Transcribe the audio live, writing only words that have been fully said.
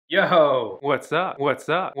Yo, what's up? What's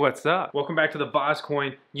up? What's up? Welcome back to the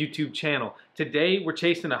VoskCoin YouTube channel. Today, we're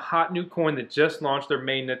chasing a hot new coin that just launched their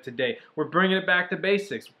mainnet today. We're bringing it back to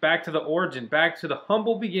basics, back to the origin, back to the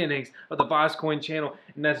humble beginnings of the VoskCoin channel,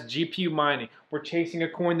 and that's GPU mining. We're chasing a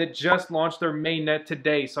coin that just launched their mainnet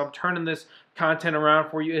today, so I'm turning this content around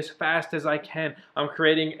for you as fast as I can. I'm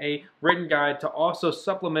creating a written guide to also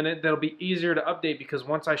supplement it that'll be easier to update, because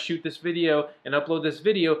once I shoot this video and upload this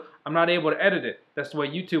video, I'm not able to edit it. That's the way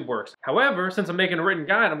YouTube works. However, since I'm making a written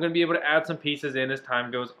guide, I'm going to be able to add some pieces in as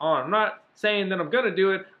time goes on. I'm not saying that I'm going to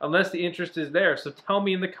do it unless the interest is there. So tell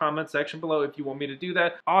me in the comment section below if you want me to do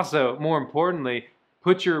that. Also, more importantly,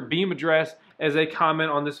 put your Beam address as a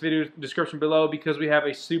comment on this video description below, because we have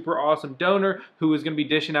a super awesome donor who is going to be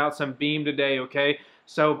dishing out some Beam today, okay?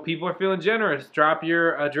 So people are feeling generous. Drop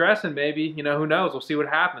your address and maybe, who knows, we'll see what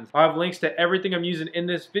happens. I'll have links to everything I'm using in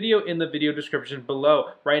this video in the video description below.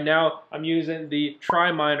 Right now, I'm using the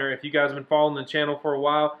Try Miner. If you guys have been following the channel for a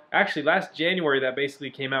while, actually last January that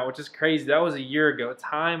basically came out, which is crazy. That was a year ago.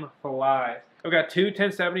 Time flies. I've got two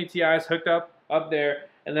 1070 Ti's hooked up there,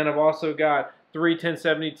 and then I've also got three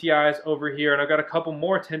 1070 Ti's over here, and I've got a couple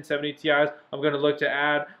more 1070 Ti's I'm going to look to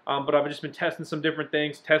add, but I've just been testing some different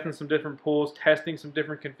things, testing some different pools, testing some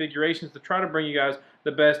different configurations to try to bring you guys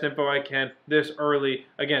the best info I can this early.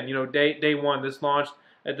 Again, day one. This launched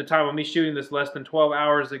at the time of me shooting this less than 12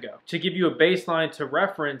 hours ago. To give you a baseline to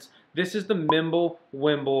reference, this is the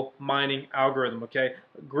MimbleWimble mining algorithm, okay?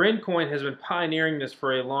 Grincoin has been pioneering this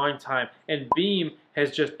for a long time, and Beam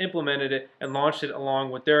has just implemented it and launched it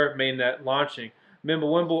along with their mainnet launching.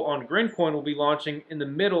 MimbleWimble on Grincoin will be launching in the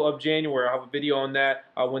middle of January. I'll have a video on that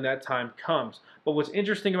when that time comes. But what's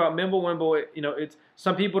interesting about MimbleWimble, it's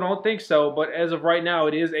some people don't think so, but as of right now,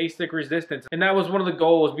 it is ASIC resistant, and that was one of the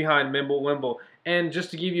goals behind MimbleWimble. And just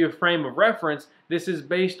to give you a frame of reference, this is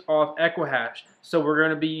based off Equihash. So we're going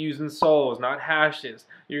to be using sols, not hashes.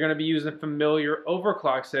 You're going to be using familiar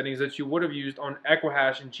overclock settings that you would have used on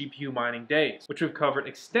Equihash and GPU mining days, which we've covered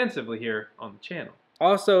extensively here on the channel.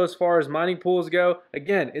 Also, as far as mining pools go,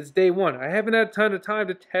 again, it's day one. I haven't had a ton of time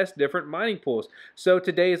to test different mining pools. So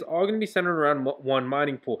today is all going to be centered around one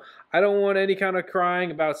mining pool. I don't want any kind of crying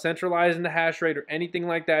about centralizing the hash rate or anything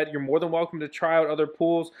like that. You're more than welcome to try out other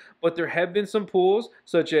pools, but there have been some pools,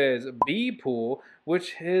 such as B Pool,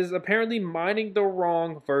 which is apparently mining the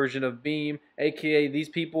wrong version of Beam, aka these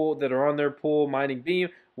people that are on their pool mining Beam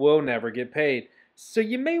will never get paid. So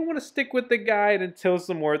you may want to stick with the guide until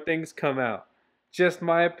some more things come out. Just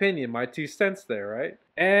my opinion, my 2 cents there, right?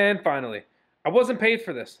 And finally, I wasn't paid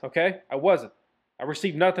for this, okay? I wasn't. I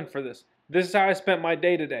received nothing for this. This is how I spent my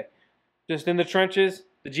day today. Just in the trenches,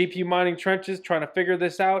 the GPU mining trenches, trying to figure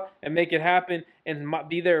this out and make it happen and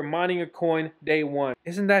be there mining a coin day one.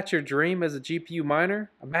 Isn't that your dream as a GPU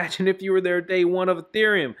miner? Imagine if you were there day one of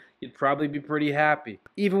Ethereum. You'd probably be pretty happy,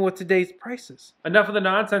 even with today's prices. Enough of the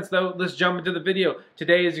nonsense though, let's jump into the video.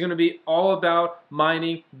 Today is going to be all about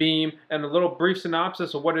mining Beam and a little brief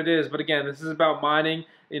synopsis of what it is. But again, this is about mining.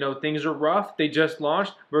 Things are rough. They just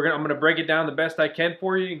launched. I'm gonna break it down the best I can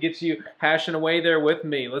for you and get you hashing away there with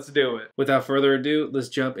me. Let's do it. Without further ado, let's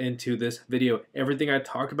jump into this video. Everything I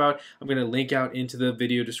talk about, I'm gonna link out into the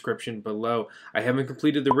video description below. I haven't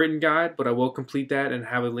completed the written guide, but I will complete that and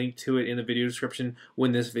have a link to it in the video description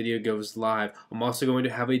when this video goes live. I'm also going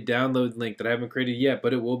to have a download link that I haven't created yet,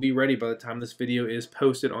 but it will be ready by the time this video is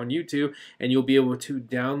posted on YouTube, and you'll be able to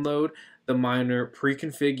download the miner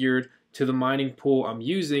pre-configured to the mining pool I'm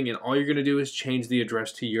using, and all you're going to do is change the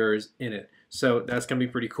address to yours in it. So that's going to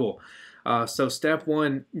be pretty cool. So step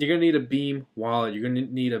one, you're going to need a Beam wallet. You're going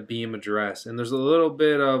to need a Beam address. And there's a little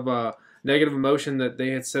bit of negative emotion that they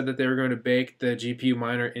had said that they were going to bake the GPU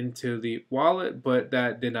miner into the wallet, but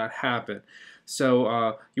that did not happen.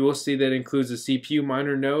 So you will see that includes a CPU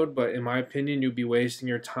miner node, but in my opinion, you'll be wasting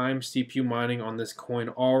your time CPU mining on this coin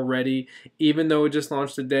already. Even though it just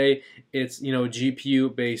launched today, it's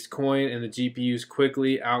GPU based coin, and the GPUs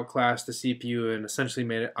quickly outclassed the CPU and essentially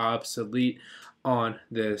made it obsolete on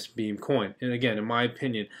this Beam coin. And again, in my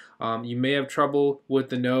opinion, you may have trouble with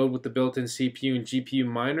the node with the built-in CPU and GPU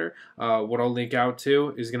miner. What I'll link out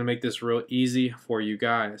to is going to make this real easy for you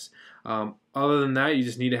guys. Other than that, you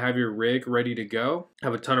just need to have your rig ready to go. I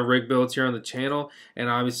have a ton of rig builds here on the channel, and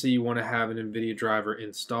obviously you want to have an NVIDIA driver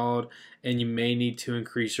installed, and you may need to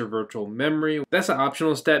increase your virtual memory. That's an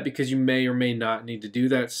optional step because you may or may not need to do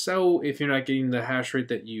that. So if you're not getting the hash rate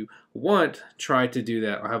that you want, try to do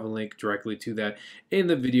that. I'll have a link directly to that in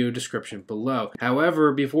the video description below.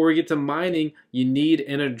 However, before we get to mining, you need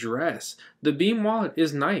an address. The Beam wallet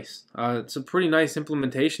is nice. It's a pretty nice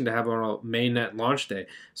implementation to have on a mainnet launch day.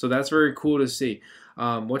 So that's very cool to see.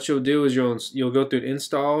 What you'll do is you'll go through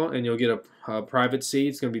install, and you'll get a private seed.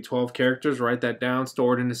 It's going to be 12 characters. Write that down.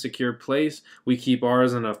 Store it in a secure place. We keep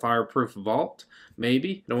ours in a fireproof vault.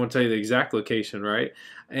 Maybe. Don't want to tell you the exact location, right?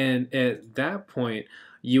 And at that point,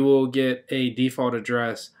 you will get a default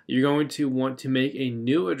address. You're going to want to make a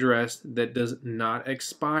new address that does not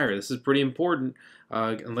expire. This is pretty important,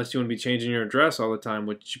 unless you want to be changing your address all the time,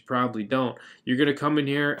 which you probably don't. You're going to come in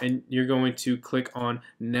here and you're going to click on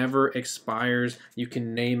never expires. You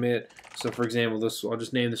can name it. So for example, I'll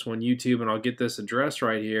just name this one YouTube, and I'll get this address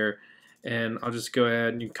right here. And I'll just go ahead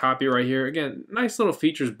and you copy it right here. Again, nice little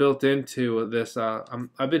features built into this.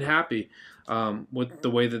 I've been happy with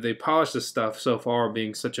the way that they polished this stuff so far,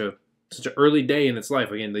 being such an early day in its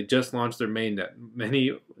life. Again, they just launched their mainnet.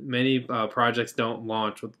 Many projects don't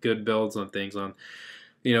launch with good builds on things on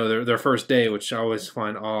their first day, which I always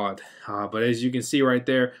find odd. But as you can see right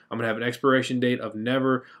there, I'm gonna have an expiration date of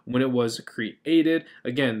never when it was created.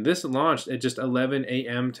 Again, this launched at just 11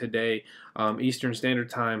 a.m. today, Eastern Standard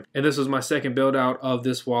Time, and this was my second build out of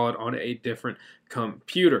this wallet on a different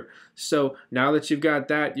computer. So now that you've got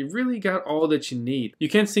that, you've really got all that you need. You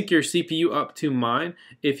can sync your CPU up to mine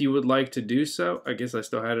if you would like to do so. I guess I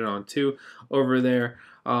still had it on 2 over there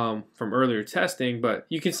from earlier testing, but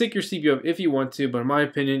you can sync your CPU up if you want to, but in my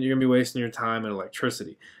opinion, you're gonna be wasting your time and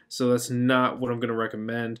electricity. So that's not what I'm gonna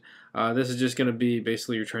recommend. This is just gonna be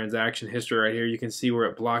basically your transaction history right here. You can see we're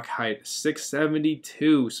at block height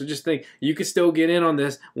 672. So just think, you can still get in on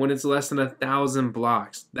this when it's less than 1,000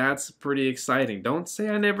 blocks. That's pretty exciting. Don't say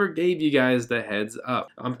I never gave you guys the heads up.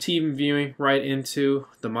 I'm team viewing right into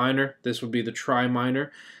the miner. This would be the try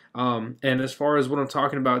miner. And as far as what I'm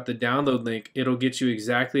talking about, the download link, it'll get you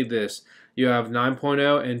exactly this. You have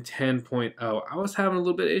 9.0 and 10.0. I was having a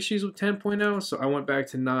little bit of issues with 10.0, so I went back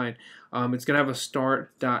to 9. It's going to have a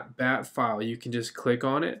start.bat file. You can just click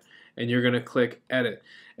on it, and you're going to click edit.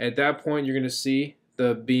 At that point, you're going to see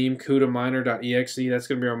the beam CUDA-miner.exe. That's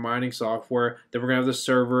going to be our mining software. Then we're going to have the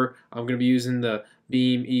server. I'm going to be using the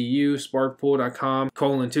beam EU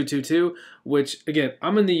sparkpool.com:222, which again,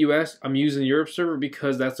 I'm in the US. I'm using the Europe server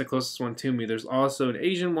because that's the closest one to me. There's also an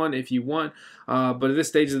Asian one if you want, but at this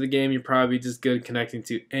stage of the game, you're probably just good connecting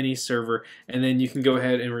to any server, and then you can go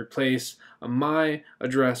ahead and replace my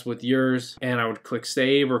address with yours, and I would click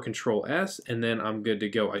save or Control S, and then I'm good to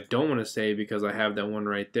go. I don't want to save because I have that one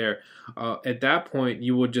right there. At that point,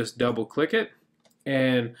 you would just double click it,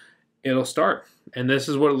 and it'll start. And this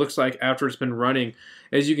is what it looks like after it's been running.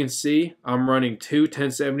 As you can see, I'm running 2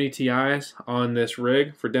 1070 Ti's on this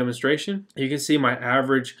rig for demonstration. You can see my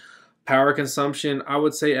average power consumption, I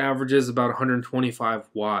would say averages about 125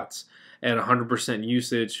 watts at 100%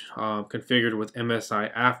 usage, configured with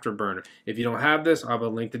MSI Afterburner. If you don't have this, I'll have a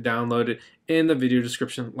link to download it in the video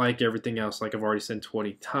description, like everything else, like I've already said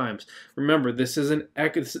 20 times. Remember, this is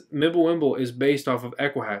MimbleWimble is based off of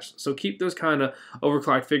Equihash, so keep those kind of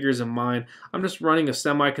overclock figures in mind. I'm just running a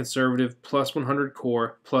semi-conservative plus 100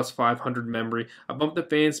 core, plus 500 memory. I bumped the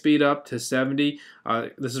fan speed up to 70.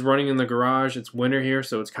 This is running in the garage. It's winter here,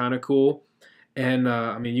 so it's kind of cool. And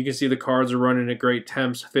I mean, you can see the cards are running at great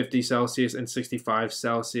temps, 50 Celsius and 65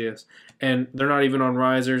 Celsius. And they're not even on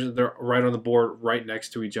risers. They're right on the board, right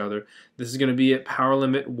next to each other. This is going to be at power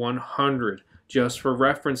limit 100. Just for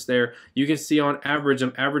reference there, you can see on average,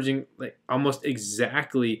 I'm averaging like almost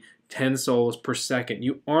exactly 10 souls per second.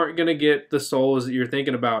 You aren't going to get the souls that you're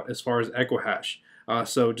thinking about as far as Equihash.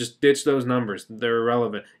 So just ditch those numbers. They're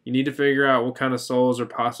irrelevant. You need to figure out what kind of souls are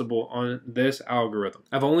possible on this algorithm.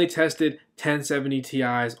 I've only tested 1070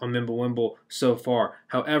 Ti's on MimbleWimble so far.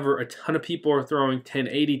 However, a ton of people are throwing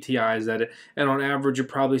 1080 Ti's at it, and on average, you'll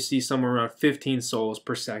probably see somewhere around 15 souls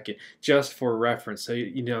per second, just for reference. So,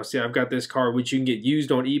 you know, see, I've got this card, which you can get used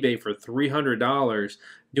on eBay for $300,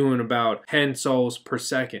 doing about 10 souls per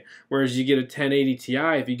second. Whereas you get a 1080 Ti,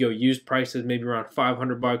 if you go used prices, maybe around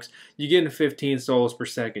 500 bucks, you get into 15 souls per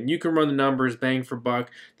second. You can run the numbers, bang for buck.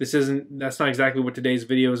 That's not exactly what today's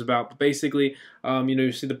video is about, but basically, you know,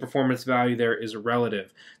 you see the performance value there is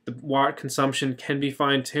relative. The watt consumption can be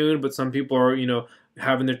fine-tuned, but some people are, you know,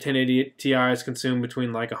 having their 1080 Ti's consume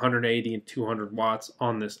between like 180 and 200 watts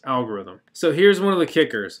on this algorithm. So here's one of the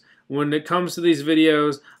kickers. When it comes to these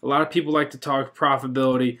videos, a lot of people like to talk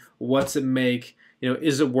profitability. What's it make? You know,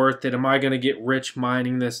 is it worth it? Am I going to get rich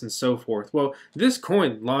mining this and so forth? Well, this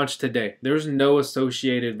coin launched today. There's no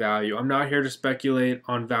associated value. I'm not here to speculate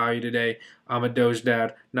on value today. I'm a Doge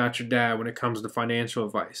dad, not your dad when it comes to financial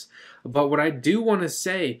advice. But what I do want to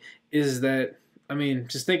say is that, I mean,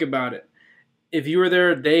 just think about it. If you were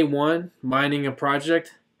there day one mining a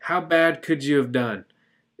project, how bad could you have done?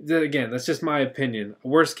 Again, that's just my opinion.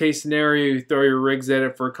 Worst case scenario, you throw your rigs at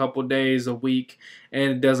it for a couple days, a week,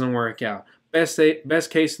 and it doesn't work out. Best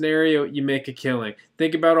case scenario, you make a killing.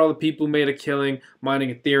 Think about all the people who made a killing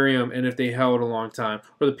mining Ethereum and if they held a long time,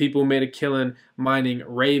 or the people who made a killing mining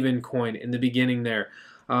Raven coin in the beginning there.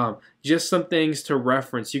 Just some things to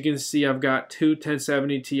reference. You can see I've got two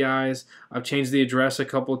 1070 Ti's. I've changed the address a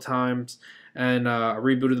couple times and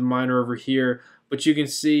rebooted the miner over here. But you can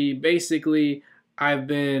see basically I've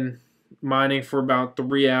been mining for about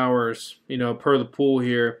 3 hours, you know, per the pool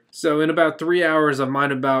here. So in about 3 hours, I've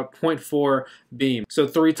mined about 0.4 beam. So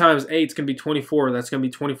 3 times 8 is going to be 24. That's going to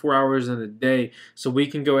be 24 hours in a day. So we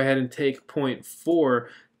can go ahead and take 0.4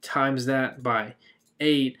 times that by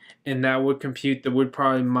 8, and that would compute that would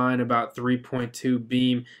probably mine about 3.2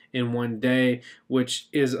 beam in one day, which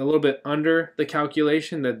is a little bit under the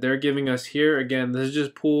calculation that they're giving us here. Again, this is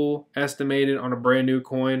just pool estimated on a brand new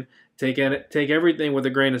coin. Take everything with a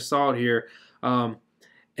grain of salt here.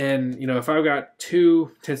 And you know, if I've got two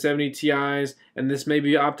 1070 Ti's, and this may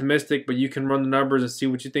be optimistic, but you can run the numbers and see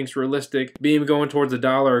what you think's realistic. Beam going towards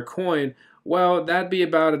 $1 a coin, well, that'd be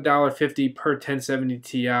about $1.50 per 1070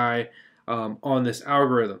 Ti on this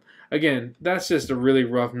algorithm. Again, that's just a really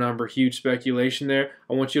rough number, huge speculation there.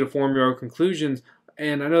 I want you to form your own conclusions.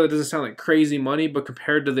 And I know that doesn't sound like crazy money, but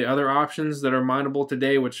compared to the other options that are mineable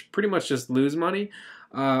today, which pretty much just lose money,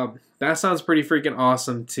 that sounds pretty freaking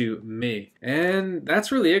awesome to me. And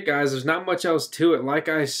that's really it, guys. There's not much else to it. Like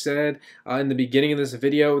I said in the beginning of this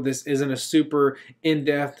video, this isn't a super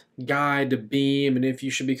in-depth guide to Beam and if you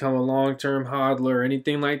should become a long-term hodler or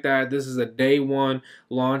anything like that. This is a day one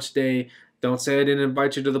launch day. Don't say I didn't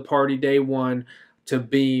invite you to the party day one to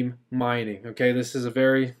Beam mining. Okay, this is a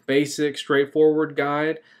very basic, straightforward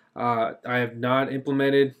guide. I have not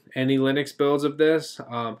implemented any Linux builds of this.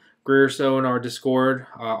 Grirso in our Discord,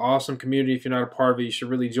 awesome community. If you're not a part of it, you should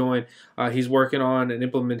really join. He's working on an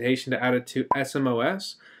implementation to add it to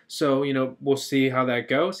SMOS. So, you know, we'll see how that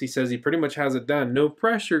goes. He says he pretty much has it done. No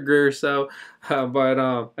pressure, Grirso.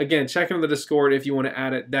 But again, check into the Discord if you want to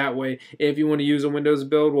add it that way. If you want to use a Windows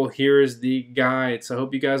build, well, here is the guide. So I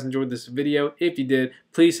hope you guys enjoyed this video. If you did,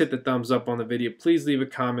 please hit the thumbs up on the video. Please leave a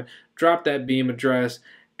comment. Drop that Beam address.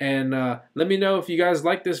 And let me know if you guys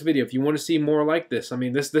like this video, if you want to see more like this. I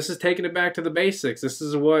mean, this is taking it back to the basics. This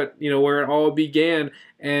is what, you know, where it all began.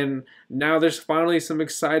 And now there's finally some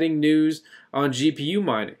exciting news on GPU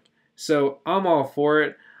mining. So I'm all for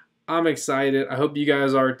it. I'm excited. I hope you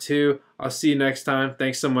guys are too. I'll see you next time.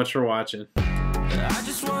 Thanks so much for watching. I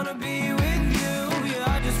just want to be with you. Yeah,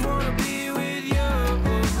 I just want to be with you.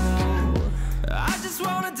 I just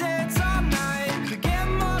want to dance all night. Forget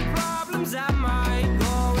my problems. I might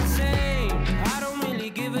go insane. I don't really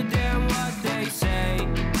give a damn what they say.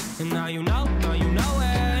 And now you know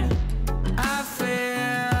it. I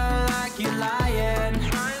feel like you're lying.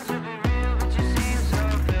 Trying to be real, but you seem so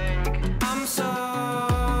fake. I'm so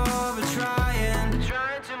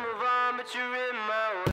trying to move on, but you're